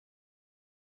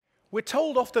We're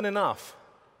told often enough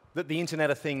that the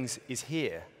Internet of Things is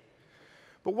here.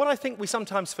 But what I think we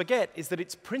sometimes forget is that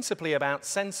it's principally about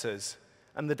sensors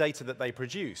and the data that they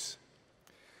produce.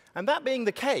 And that being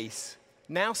the case,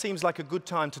 now seems like a good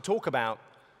time to talk about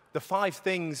the 5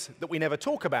 things that we never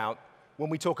talk about when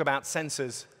we talk about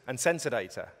sensors and sensor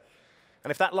data.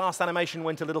 And if that last animation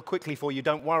went a little quickly for you,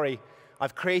 don't worry.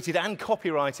 I've created and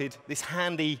copyrighted this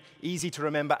handy,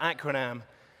 easy-to-remember acronym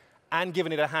and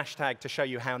given it a hashtag to show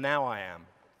you how now I am.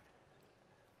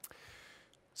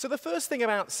 So the first thing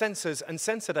about sensors and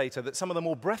sensor data that some of the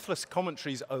more breathless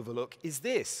commentaries overlook is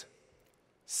this.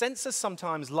 Sensors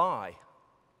sometimes lie.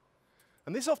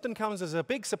 And this often comes as a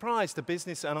big surprise to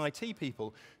business and IT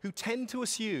people who tend to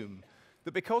assume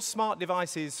that because smart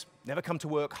devices never come to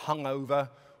work hungover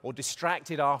or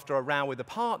distracted after a row with a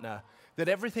partner, that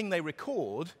everything they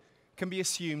record can be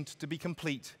assumed to be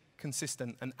complete,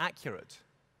 consistent, and accurate.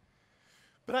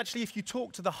 But actually, if you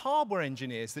talk to the hardware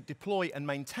engineers that deploy and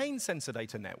maintain sensor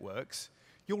data networks,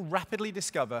 you'll rapidly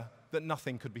discover that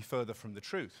nothing could be further from the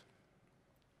truth.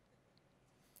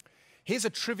 Here's a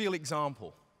trivial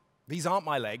example. These aren't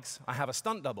my legs. I have a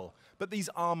stunt double. But these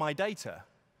are my data.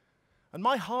 And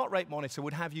my heart rate monitor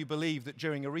would have you believe that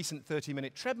during a recent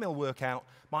 30-minute treadmill workout,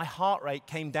 my heart rate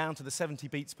came down to the 70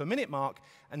 beats per minute mark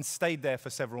and stayed there for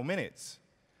several minutes.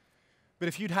 But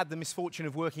if you'd had the misfortune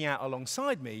of working out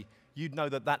alongside me, you'd know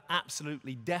that that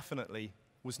absolutely, definitely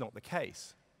was not the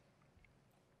case.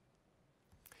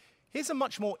 Here's a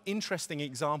much more interesting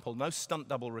example, no stunt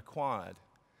double required.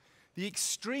 The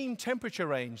extreme temperature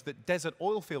range that desert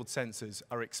oil field sensors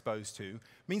are exposed to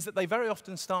means that they very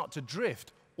often start to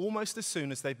drift almost as soon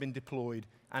as they've been deployed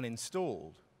and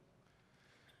installed.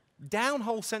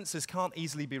 Downhole sensors can't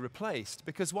easily be replaced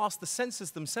because whilst the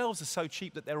sensors themselves are so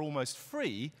cheap that they're almost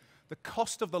free, the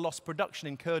cost of the lost production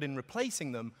incurred in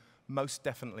replacing them most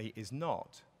definitely is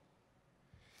not.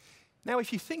 Now,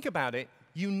 if you think about it,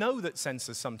 you know that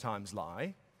sensors sometimes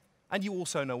lie, and you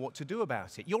also know what to do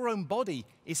about it. Your own body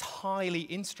is highly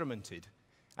instrumented,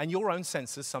 and your own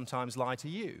sensors sometimes lie to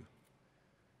you.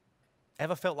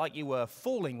 Ever felt like you were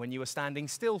falling when you were standing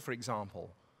still, for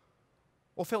example?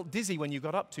 Or felt dizzy when you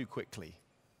got up too quickly?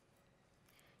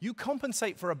 You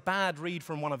compensate for a bad read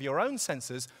from one of your own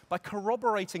sensors by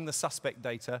corroborating the suspect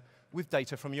data with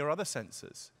data from your other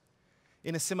sensors.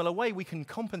 In a similar way, we can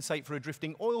compensate for a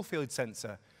drifting oil field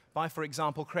sensor by, for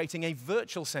example, creating a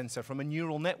virtual sensor from a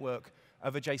neural network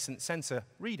of adjacent sensor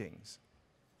readings.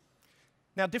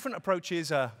 Now, different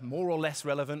approaches are more or less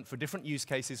relevant for different use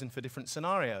cases and for different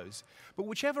scenarios. But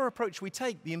whichever approach we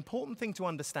take, the important thing to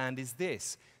understand is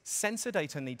this. Sensor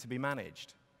data need to be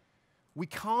managed. We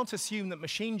can't assume that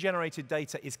machine-generated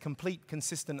data is complete,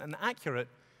 consistent, and accurate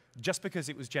just because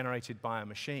it was generated by a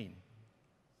machine.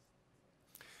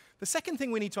 The second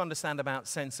thing we need to understand about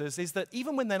sensors is that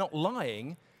even when they're not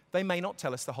lying, they may not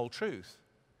tell us the whole truth.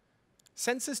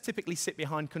 Sensors typically sit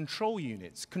behind control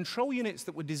units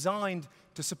that were designed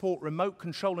to support remote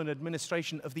control and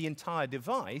administration of the entire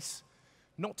device,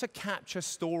 not to capture,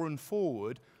 store, and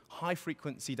forward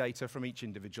high-frequency data from each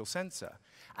individual sensor.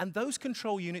 And those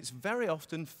control units very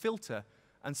often filter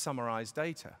and summarize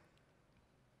data.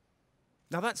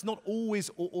 Now, that's not always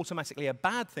or automatically a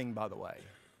bad thing, by the way.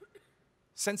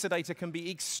 Sensor data can be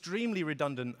extremely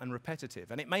redundant and repetitive,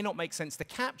 and it may not make sense to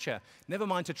capture, never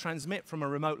mind to transmit from a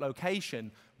remote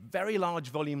location, very large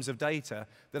volumes of data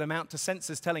that amount to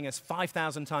sensors telling us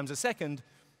 5,000 times a second,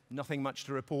 nothing much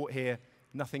to report here,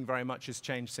 nothing very much has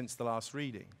changed since the last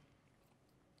reading.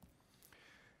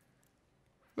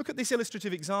 Look at this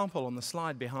illustrative example on the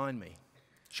slide behind me.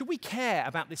 Should we care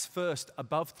about this first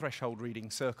above-threshold reading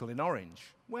circle in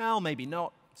orange? Well, maybe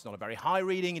not. It's not a very high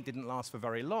reading. It didn't last for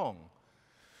very long.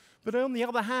 But on the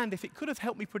other hand, if it could have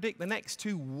helped me predict the next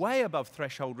 2 way above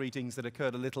threshold readings that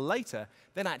occurred a little later,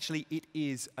 then actually it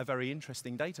is a very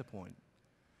interesting data point.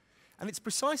 And it's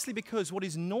precisely because what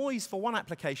is noise for one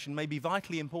application may be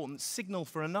vitally important signal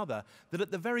for another that at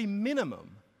the very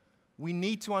minimum, we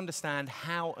need to understand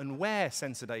how and where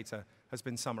sensor data has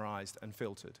been summarized and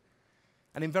filtered.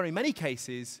 And in very many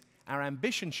cases, our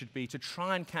ambition should be to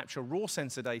try and capture raw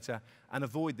sensor data and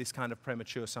avoid this kind of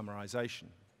premature summarization.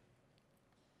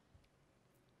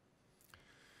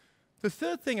 The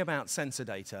third thing about sensor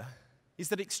data is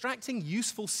that extracting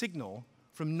useful signal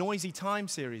from noisy time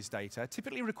series data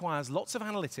typically requires lots of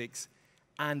analytics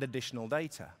and additional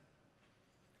data.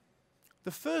 The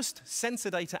first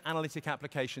sensor data analytic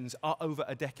applications are over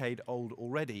a decade old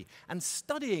already, and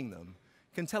studying them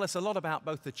can tell us a lot about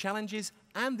both the challenges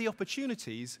and the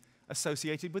opportunities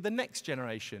associated with the next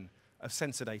generation of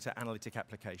sensor data analytic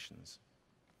applications.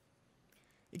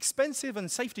 Expensive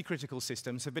and safety-critical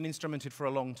systems have been instrumented for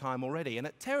a long time already, and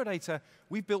at Teradata,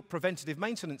 we've built preventative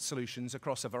maintenance solutions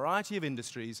across a variety of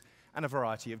industries and a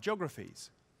variety of geographies.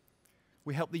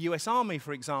 We help the US Army,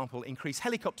 for example, increase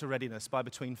helicopter readiness by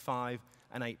between 5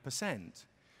 and 8%.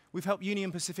 We've helped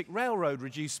Union Pacific Railroad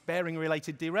reduce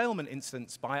bearing-related derailment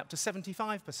incidents by up to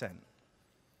 75%.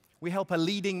 We help a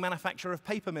leading manufacturer of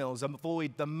paper mills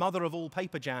avoid the mother of all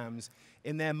paper jams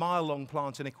in their mile-long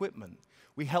plant and equipment.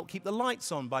 We help keep the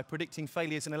lights on by predicting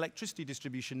failures in electricity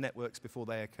distribution networks before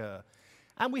they occur.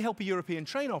 And we help a European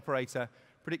train operator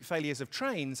predict failures of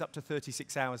trains up to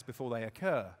 36 hours before they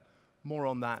occur. More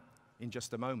on that in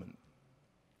just a moment.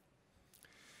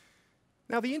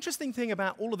 Now, the interesting thing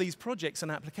about all of these projects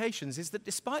and applications is that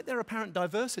despite their apparent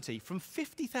diversity, from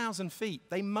 50,000 feet,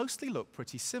 they mostly look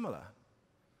pretty similar.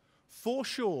 For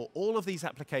sure, all of these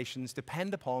applications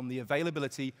depend upon the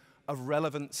availability of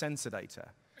relevant sensor data: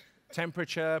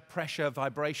 temperature, pressure,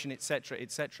 vibration, etc.,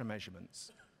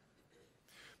 measurements.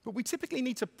 But we typically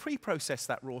need to pre-process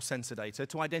that raw sensor data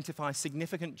to identify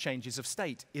significant changes of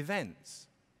state, events.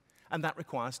 And that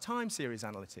requires time series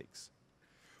analytics.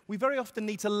 We very often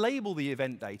need to label the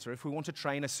event data if we want to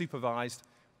train a supervised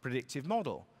predictive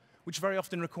model, which very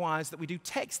often requires that we do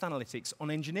text analytics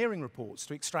on engineering reports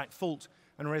to extract fault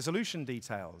and resolution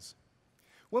details.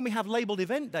 When we have labeled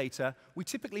event data, we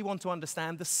typically want to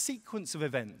understand the sequence of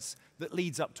events that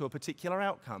leads up to a particular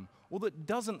outcome, or that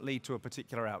doesn't lead to a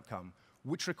particular outcome,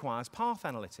 which requires path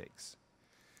analytics.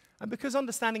 And because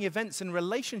understanding events and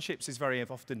relationships is very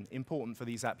often important for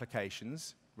these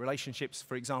applications, relationships,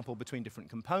 for example, between different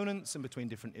components and between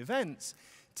different events,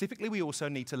 typically we also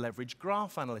need to leverage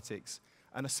graph analytics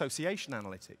and association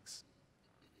analytics.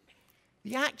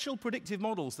 The actual predictive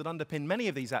models that underpin many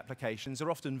of these applications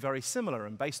are often very similar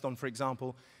and based on, for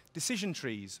example, decision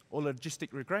trees or logistic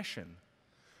regression.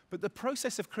 But the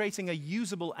process of creating a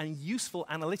usable and useful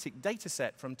analytic data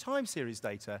set from time series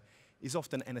data is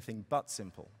often anything but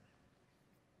simple.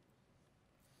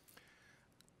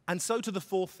 And so to the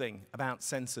fourth thing about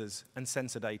sensors and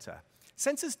sensor data.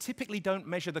 Sensors typically don't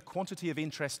measure the quantity of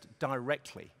interest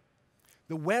directly.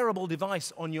 The wearable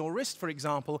device on your wrist, for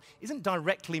example, isn't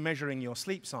directly measuring your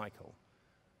sleep cycle.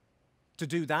 To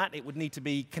do that, it would need to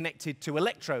be connected to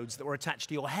electrodes that were attached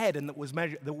to your head and that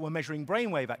were measuring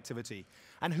brainwave activity.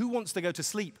 And who wants to go to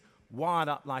sleep wired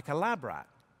up like a lab rat?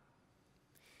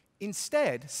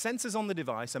 Instead, sensors on the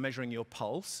device are measuring your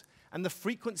pulse and the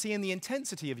frequency and the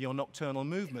intensity of your nocturnal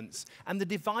movements, and the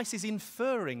device is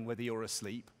inferring whether you're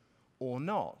asleep or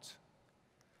not.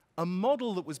 A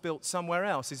model that was built somewhere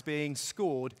else is being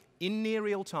scored in near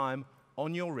real time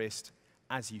on your wrist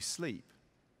as you sleep.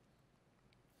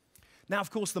 Now,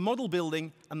 of course, the model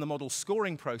building and the model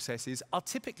scoring processes are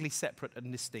typically separate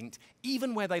and distinct,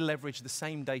 even where they leverage the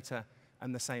same data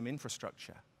and the same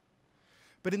infrastructure.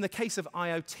 But in the case of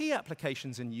IoT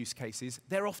applications and use cases,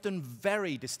 they're often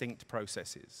very distinct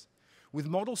processes, with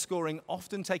model scoring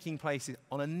often taking place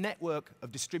on a network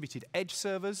of distributed edge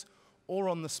servers or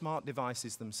on the smart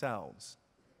devices themselves.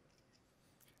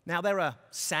 Now, there are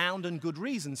sound and good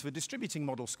reasons for distributing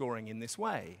model scoring in this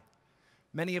way.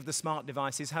 Many of the smart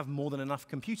devices have more than enough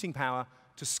computing power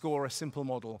to score a simple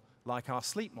model like our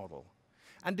sleep model.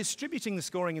 And distributing the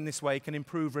scoring in this way can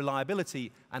improve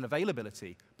reliability and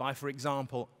availability by, for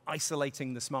example,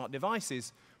 isolating the smart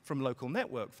devices from local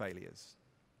network failures.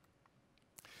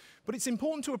 But it's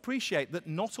important to appreciate that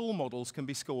not all models can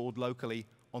be scored locally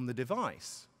on the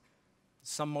device.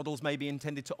 Some models may be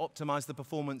intended to optimize the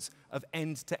performance of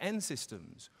end-to-end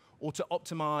systems, or to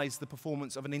optimize the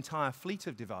performance of an entire fleet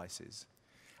of devices.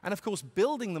 And of course,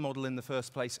 building the model in the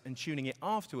first place and tuning it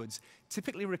afterwards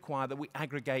typically require that we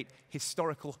aggregate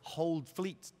historical whole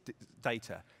fleet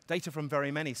data from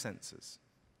very many sensors.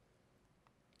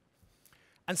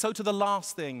 And so to the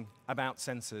last thing about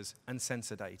sensors and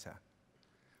sensor data.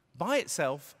 By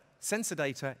itself, sensor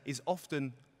data is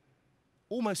often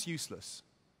almost useless,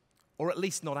 or at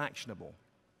least not actionable.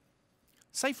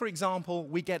 Say, for example,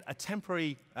 we get a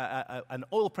temporary, an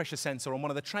oil pressure sensor on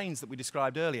one of the trains that we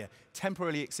described earlier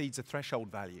temporarily exceeds a threshold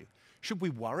value. Should we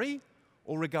worry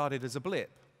or regard it as a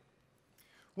blip?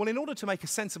 Well, in order to make a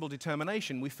sensible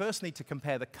determination, we first need to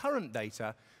compare the current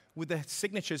data with the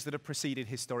signatures that have preceded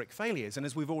historic failures. And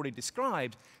as we've already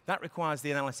described, that requires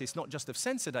the analysis not just of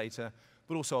sensor data,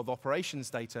 but also of operations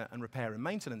data and repair and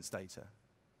maintenance data.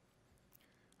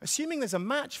 Assuming there's a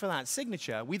match for that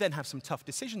signature, we then have some tough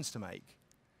decisions to make.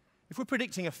 If we're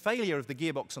predicting a failure of the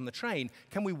gearbox on the train,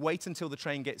 can we wait until the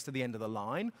train gets to the end of the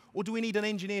line, or do we need an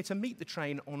engineer to meet the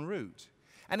train en route?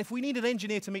 And if we need an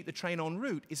engineer to meet the train en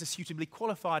route, is a suitably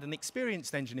qualified and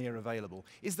experienced engineer available?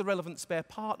 Is the relevant spare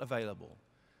part available?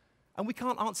 And we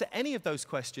can't answer any of those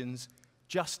questions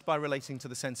just by relating to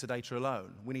the sensor data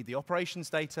alone. We need the operations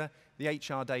data, the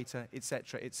HR data, et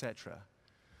cetera, et cetera.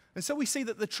 And so we see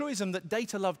that the truism that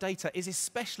data love data is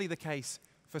especially the case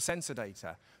for sensor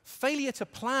data. Failure to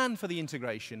plan for the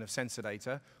integration of sensor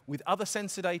data with other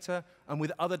sensor data and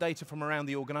with other data from around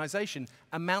the organization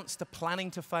amounts to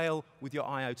planning to fail with your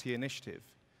IoT initiative.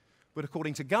 But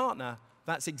according to Gartner,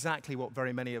 that's exactly what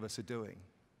very many of us are doing.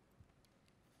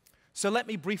 So let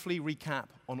me briefly recap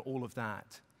on all of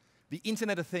that. The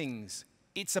Internet of Things,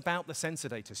 it's about the sensor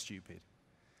data, stupid.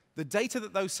 The data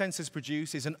that those sensors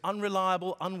produce is an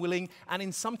unreliable, unwilling, and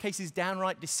in some cases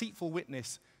downright deceitful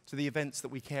witness to the events that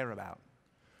we care about.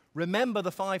 Remember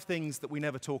the 5 things that we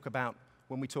never talk about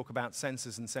when we talk about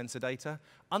sensors and sensor data.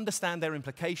 Understand their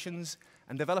implications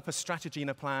and develop a strategy and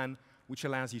a plan which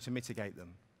allows you to mitigate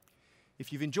them.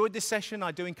 If you've enjoyed this session,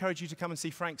 I do encourage you to come and see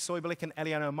Frank Soibelik and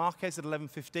Eliano Marquez at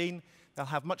 11:15. They'll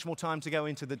have much more time to go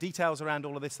into the details around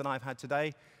all of this than I've had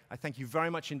today. I thank you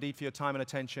very much indeed for your time and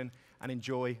attention, and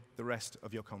enjoy the rest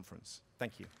of your conference.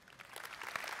 Thank you.